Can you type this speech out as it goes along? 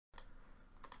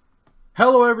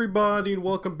Hello everybody and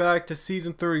welcome back to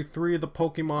Season 33 of the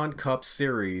Pokemon Cup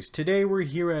series. Today we're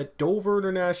here at Dover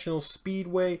International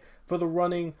Speedway for the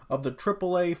running of the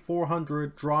AAA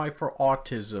 400 Drive for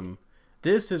Autism.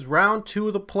 This is round 2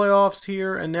 of the playoffs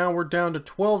here, and now we're down to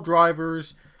 12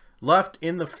 drivers left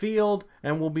in the field,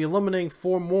 and we'll be eliminating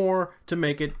 4 more to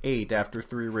make it 8 after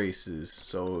 3 races.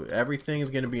 So everything is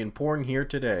going to be important here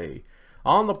today.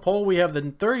 On the pole we have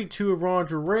the 32 of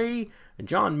Roger Ray, and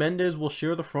John Mendez will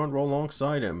share the front row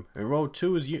alongside him. In row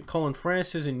 2 is Cullen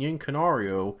Francis and Yin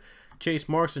Canario. Chase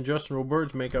Marks and Justin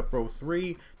Roberts make up row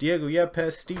 3. Diego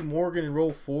Yepes, Steve Morgan in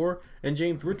row 4. And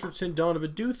James Richardson,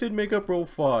 Donovan Duthin make up row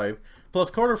 5. Plus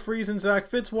Carter Freeze and Zach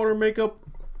Fitzwater make up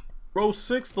row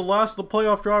 6, the last of the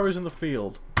playoff drivers in the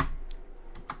field.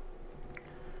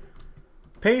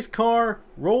 Pace car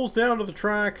rolls down to the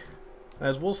track,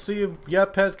 as we'll see if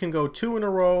Yepes can go 2 in a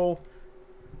row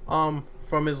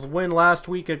from his win last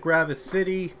week at Gravis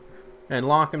City and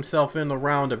lock himself in the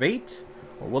round of 8.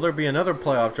 Or will there be another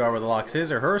playoff driver that locks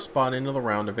his or her spot into the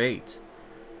round of 8?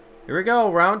 Here we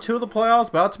go, round 2 of the playoffs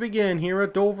about to begin here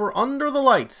at Dover under the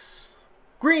lights.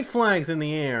 Green flags in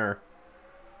the air.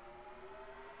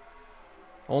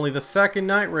 Only the second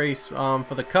night race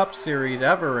for the Cup Series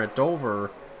ever at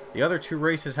Dover. The other 2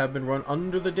 races have been run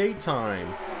under the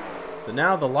daytime. So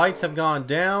now the lights have gone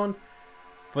down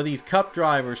for these Cup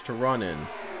drivers to run in.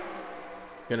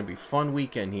 Gonna be a fun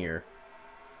weekend here.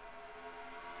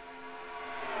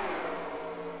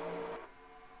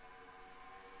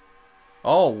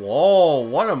 Oh, whoa,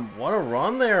 what a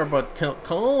run there, but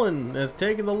Cullen has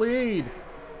taken the lead.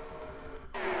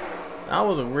 That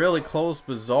was a really close,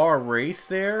 bizarre race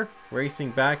there,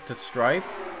 racing back to Stripe.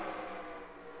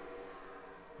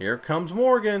 Here comes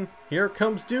Morgan. Here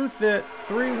comes Duthin.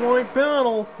 3-point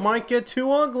battle. Might get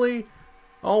too ugly.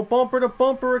 Oh, bumper to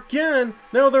bumper again.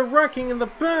 Now they're wrecking in the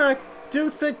back.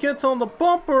 Duthin gets on the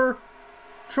bumper,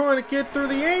 trying to get through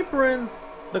the apron.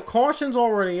 The caution's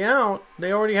already out.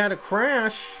 They already had a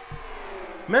crash.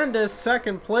 Mendez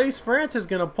second place. France is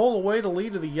going to pull away to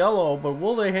lead to the yellow, but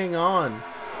will they hang on?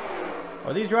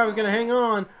 Are these drivers going to hang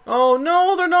on? Oh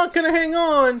no, they're not going to hang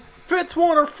on.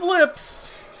 Fitzwater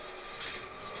flips.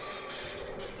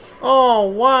 Oh,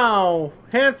 wow.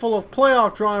 Handful of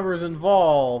playoff drivers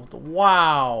involved.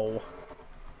 Wow.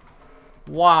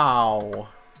 Wow.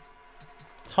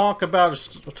 Talk about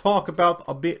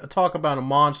a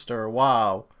monster.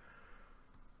 Wow.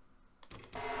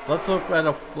 Let's look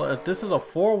at this is a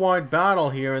 4-wide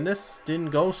battle here, and this didn't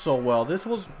go so well. This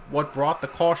was what brought the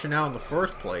caution out in the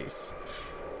first place.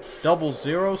 Double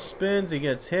zero spins, he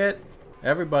gets hit.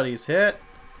 Everybody's hit.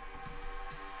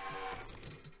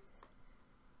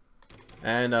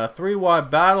 And a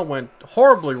 3-wide battle went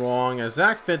horribly wrong as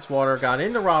Zach Fitzwater got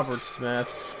into Robert Smith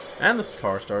and the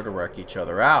cars started to wreck each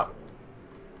other out.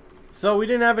 So we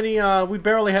didn't have any, we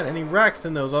barely had any wrecks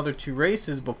in those other 2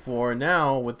 races before.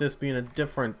 Now, with this being a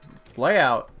different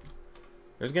layout,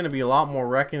 there's going to be a lot more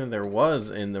wrecking than there was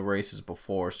in the races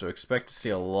before. So expect to see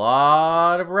a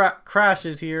lot of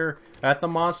crashes here at the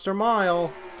Monster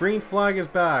Mile. Green flag is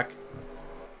back.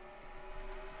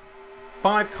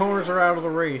 5 cars are out of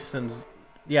the race, and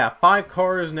yeah, 5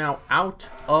 cars now out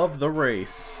of the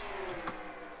race.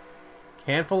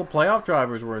 Handful of playoff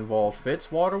drivers were involved.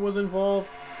 Fitzwater was involved,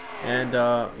 and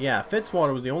yeah,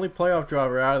 Fitzwater was the only playoff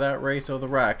driver out of that race of the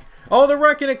wreck. Oh, they're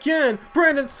wrecking again!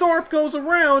 Brandon Thorpe goes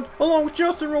around along with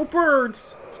Justin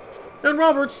Roberts, and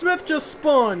Robert Smith just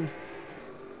spun.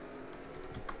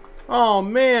 Oh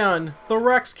man, the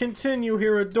wrecks continue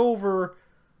here at Dover,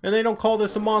 and they don't call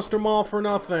this a Monster Mall for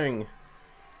nothing.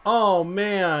 Oh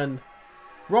man,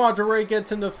 Roger Ray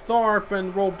gets into Tharp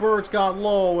and Roberts got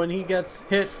low and he gets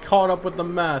hit, caught up with the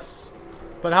mess.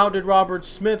 But how did Robert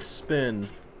Smith spin?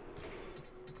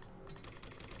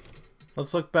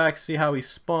 Let's look back, see how he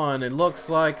spun. It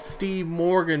looks like Steve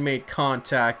Morgan made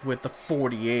contact with the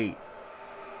 48.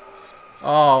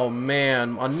 Oh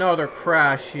man, another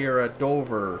crash here at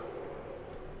Dover.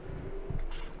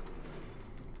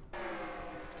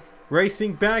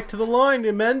 Racing back to the line,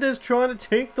 and Mendez trying to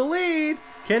take the lead.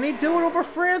 Can he do it over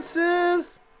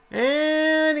Francis?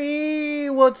 And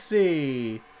let's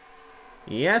see.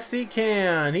 Yes, he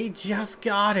can. He just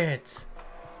got it.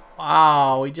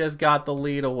 Wow, he just got the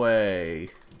lead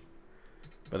away.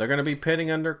 But they're going to be pitting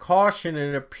under caution,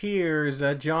 and it appears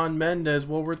that John Mendez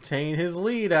will retain his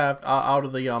lead out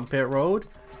of the pit road.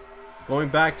 Going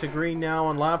back to green now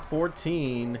on lap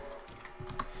 14.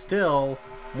 Still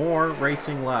more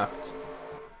racing left.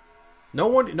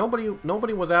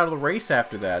 Nobody was out of the race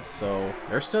after that, so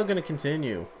they're still going to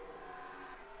continue.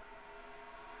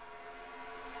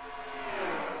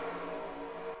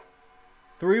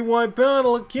 Three wide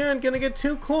battle again. Gonna get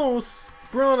too close.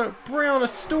 Brianna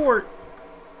Stewart.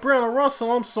 Brianna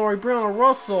Russell. I'm sorry. Brianna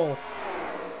Russell.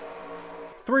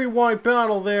 Three wide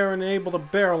battle there and able to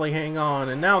barely hang on.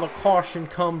 And now the caution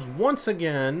comes once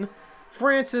again.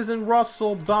 Francis and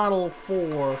Russell battle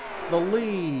for the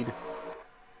lead.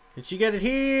 Can she get it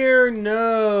here?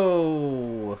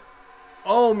 No.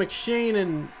 Oh, McShane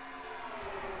and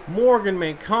Morgan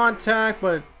make contact,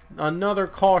 but another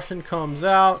caution comes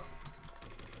out.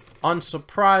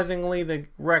 Unsurprisingly, the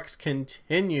wrecks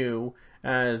continue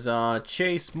as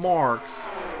Chase Marks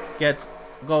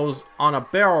goes on a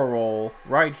barrel roll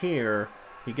right here.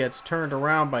 He gets turned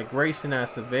around by Grayson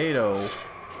Acevedo,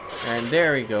 and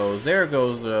there he goes. There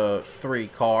goes the 3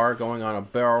 car going on a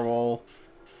barrel roll.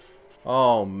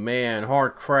 Oh man,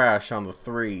 hard crash on the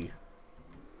 3.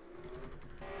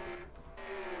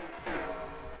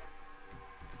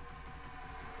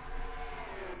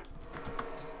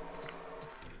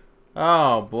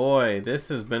 Oh boy, this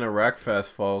has been a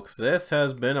wreckfest, folks. This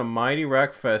has been a mighty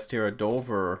wreckfest here at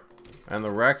Dover. And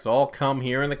the wrecks all come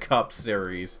here in the Cup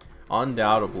Series,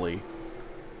 undoubtedly.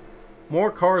 More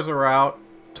cars are out.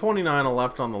 29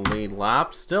 left on the lead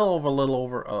lap. Still over a little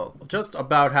over, just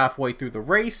about halfway through the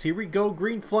race. Here we go,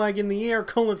 green flag in the air.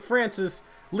 Colin Francis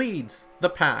leads the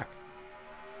pack.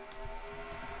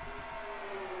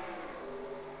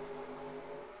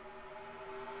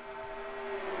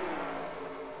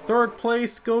 Third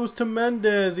place goes to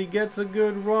Mendez. He gets a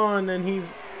good run, and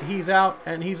he's out,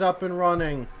 and he's up and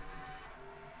running.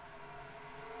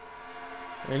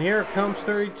 And here comes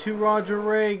 32 Roger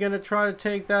Ray, gonna try to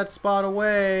take that spot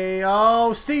away.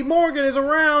 Oh, Steve Morgan is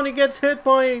around. He gets hit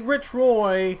by Rich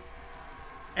Roy.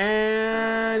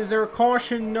 And is there a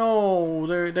caution?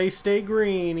 No, they stay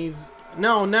green.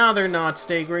 No, now they're not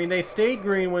stay green. They stayed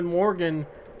green when Morgan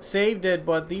saved it,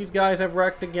 but these guys have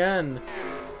wrecked again.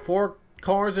 4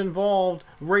 cars involved,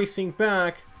 racing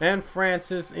back, and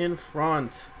Francis in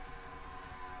front.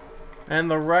 And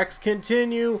the wrecks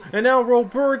continue, and now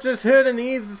Roberts is hit and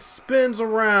he spins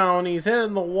around. He's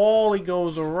hitting the wall, he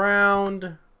goes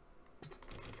around.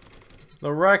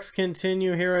 The wrecks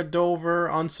continue here at Dover,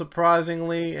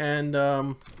 unsurprisingly, and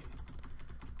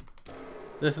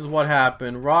this is what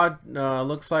happened.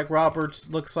 Looks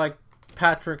like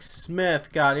Patrick Smith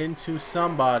got into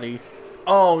somebody.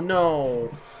 Oh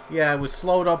no! Yeah, it was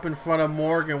slowed up in front of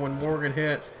Morgan when Morgan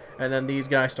hit, and then these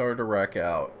guys started to wreck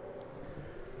out.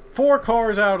 4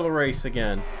 cars out of the race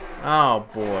again. Oh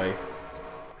boy.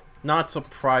 Not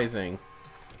surprising.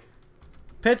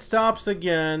 Pit stops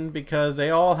again because they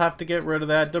all have to get rid of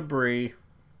that debris.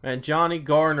 And Johnny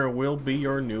Garner will be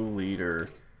your new leader.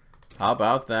 How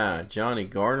about that? Johnny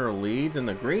Garner leads and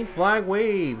the green flag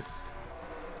waves.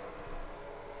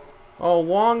 Oh,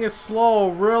 Wong is slow,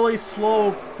 really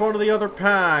slow in front of the other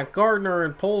pack. Gardner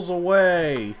and pulls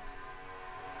away.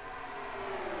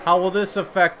 How will this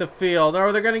affect the field?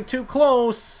 Oh, they're getting too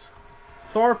close.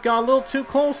 Thorpe got a little too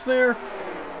close there.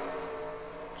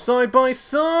 Side by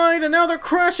side, and now they're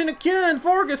crashing again.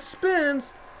 Vargas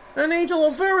spins, and Angel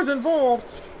Oliveira's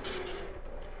involved.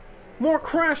 More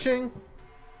crashing.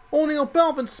 O'Neal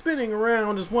Belvin spinning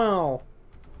around as well.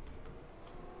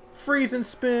 Friesen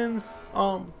spins.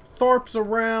 Thorpe's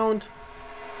around,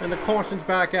 and the caution's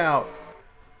back out.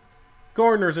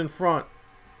 Gardner's in front.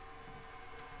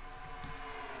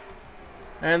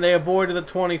 And they avoided the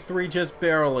 23 just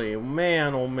barely.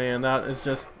 Man, oh man, that is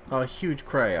just a huge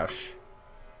crash.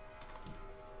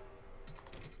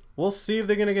 We'll see if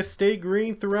they're going to stay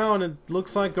green throughout. It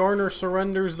looks like Gardner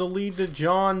surrenders the lead to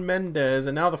John Mendez.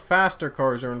 And now the faster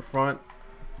cars are in front.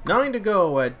 9 to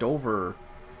go at Dover.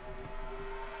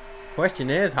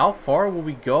 Question is, how far will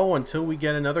we go until we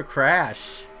get another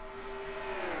crash?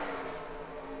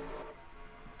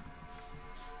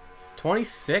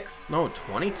 26? No,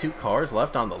 22 cars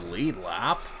left on the lead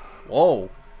lap.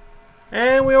 Whoa.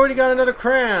 And we already got another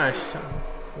crash.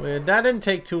 That didn't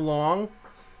take too long.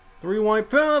 3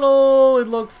 white pedal. It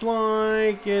looks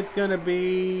like it's going to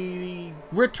be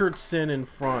Richardson in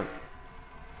front.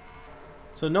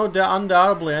 So no doubt,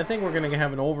 undoubtedly, I think we're going to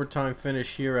have an overtime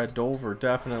finish here at Dover,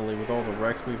 definitely, with all the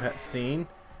wrecks we've seen.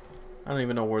 I don't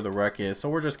even know where the wreck is, so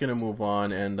we're just going to move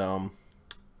on, and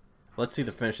let's see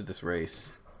the finish of this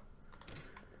race.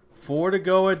 4 to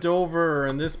go at Dover,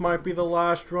 and this might be the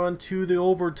last run to the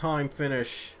overtime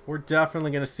finish. We're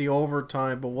definitely going to see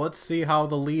overtime, but let's see how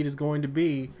the lead is going to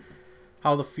be,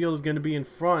 how the field is going to be in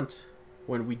front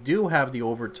when we do have the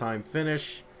overtime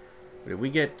finish. But if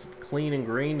we get clean and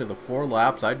green to the 4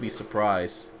 laps, I'd be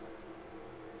surprised.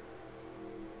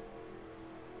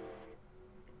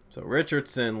 So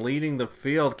Richardson leading the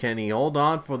field. Can he hold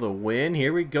on for the win?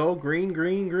 Here we go. Green,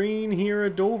 green, green here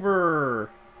at Dover.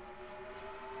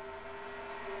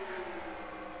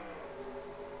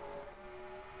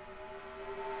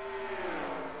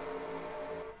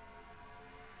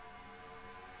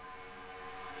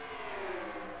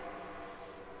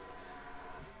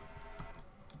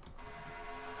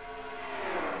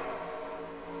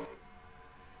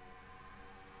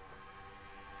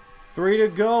 Three to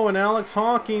go, and Alex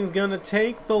Hawkins gonna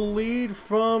take the lead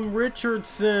from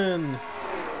Richardson.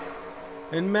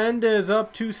 And Mendez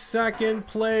up to second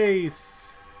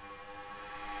place.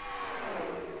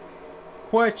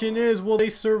 Question is, will they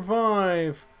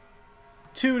survive?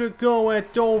 2 to go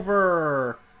at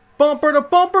Dover. Bumper to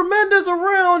bumper, Mendez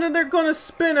around, and they're gonna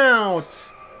spin out.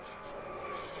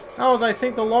 That was, I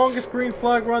think, the longest green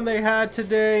flag run they had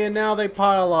today, and now they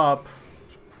pile up.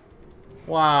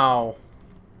 Wow.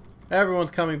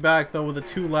 Everyone's coming back, though, with a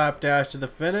 2-lap dash to the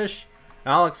finish.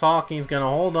 Alex Hawkins going to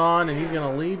hold on, and he's going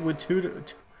to lead with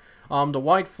the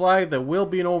white flag. There will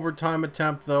be an overtime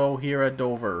attempt, though, here at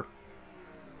Dover.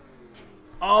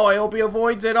 Oh, I hope he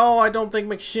avoids it. Oh, I don't think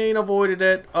McShane avoided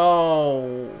it.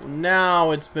 Oh,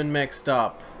 now it's been mixed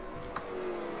up.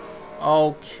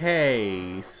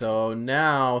 Okay, so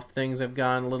now things have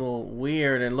gotten a little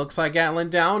weird, and it looks like Atlin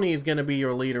Downey is going to be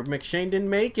your leader. McShane didn't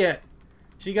make it.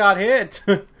 She got hit.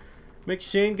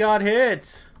 McShane got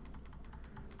hit.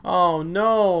 Oh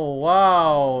no,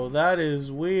 wow, that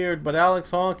is weird. But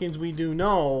Alex Hawkins, we do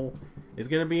know, is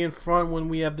going to be in front when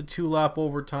we have the 2-lap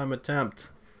overtime attempt.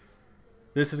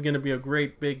 This is going to be a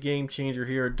great big game changer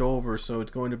here at Dover, so it's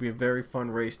going to be a very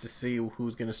fun race to see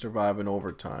who's going to survive in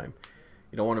overtime.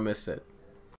 You don't want to miss it.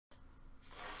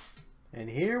 And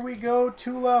here we go,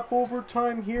 2-lap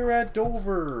overtime here at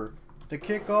Dover to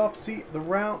kick off the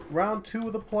round 2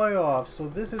 of the playoffs. So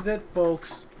this is it,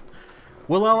 folks.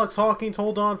 Will Alex Hawkins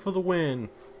hold on for the win?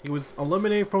 He was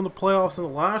eliminated from the playoffs in the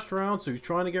last round, so he's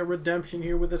trying to get redemption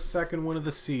here with his second win of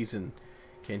the season.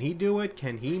 Can he do it?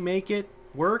 Can he make it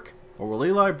work? Or will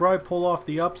Eli Bride pull off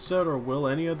the upset, or will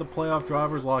any of the playoff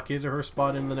drivers lock his or her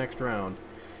spot in the next round?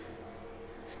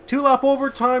 2-lap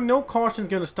overtime, no caution's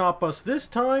going to stop us this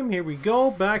time. Here we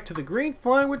go, back to the green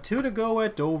flag with 2 to go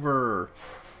at Dover.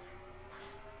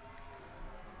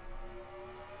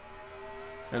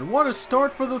 And what a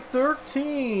start for the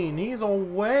 13. He's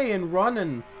away and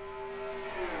running.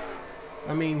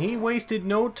 I mean, he wasted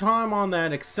no time on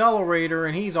that accelerator,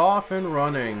 and he's off and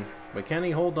running. But can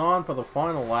he hold on for the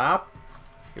final lap?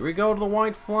 Here we go to the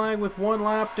white flag with 1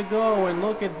 lap to go, and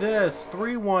look at this.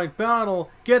 3-wide battle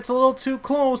gets a little too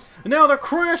close, and now they're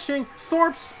crashing.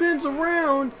 Thorpe spins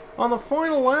around on the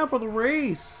final lap of the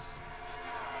race.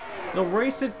 They'll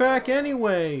race it back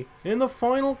anyway in the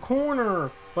final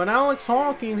corner. But Alex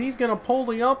Hawkins, he's going to pull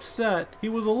the upset. He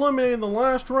was eliminated in the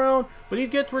last round, but he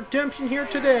gets redemption here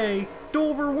today.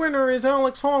 Dover winner is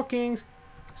Alex Hawkins.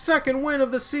 Second win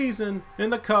of the season in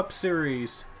the Cup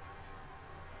Series.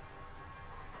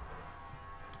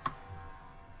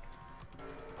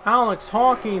 Alex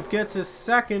Hawkins gets his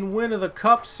second win of the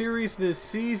Cup Series this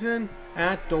season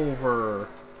at Dover.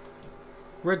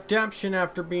 Redemption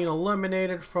after being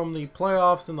eliminated from the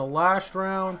playoffs in the last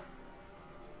round.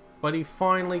 But he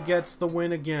finally gets the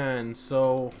win again.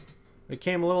 So it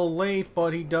came a little late,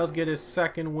 but he does get his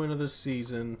second win of the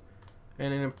season.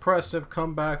 And an impressive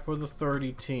comeback for the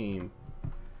 13 team.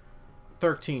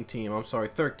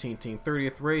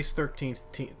 30th race,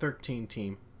 13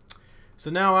 team. So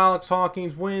now Alex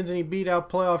Hawkins wins, and he beat out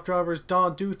playoff drivers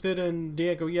Don Duthit and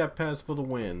Diego Yepes for the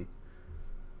win.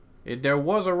 There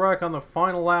was a wreck on the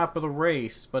final lap of the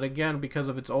race, but again, because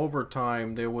of its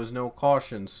overtime, there was no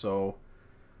caution, so...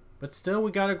 But still,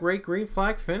 we got a great green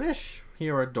flag finish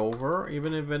here at Dover,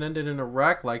 even if it ended in a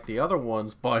wreck like the other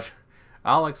ones. But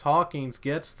Alex Hawkins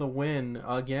gets the win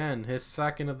again, his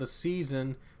second of the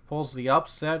season, pulls the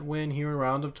upset win here in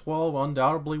round of 12.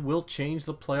 Undoubtedly will change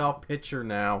the playoff picture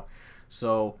now.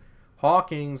 So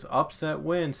Hawkins upset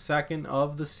win, second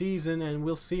of the season, and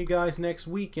we'll see you guys next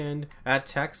weekend at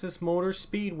Texas Motor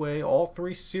Speedway. All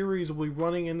 3 series will be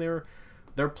running in their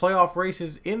playoff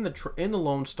races in the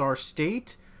Lone Star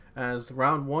State, as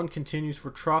round 1 continues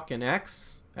for Truck and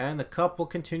X, and the Cup will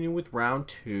continue with round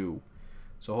 2.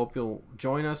 So hope you'll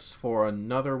join us for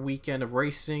another weekend of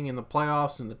racing in the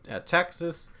playoffs at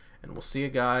Texas, and we'll see you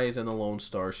guys in the Lone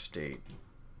Star State.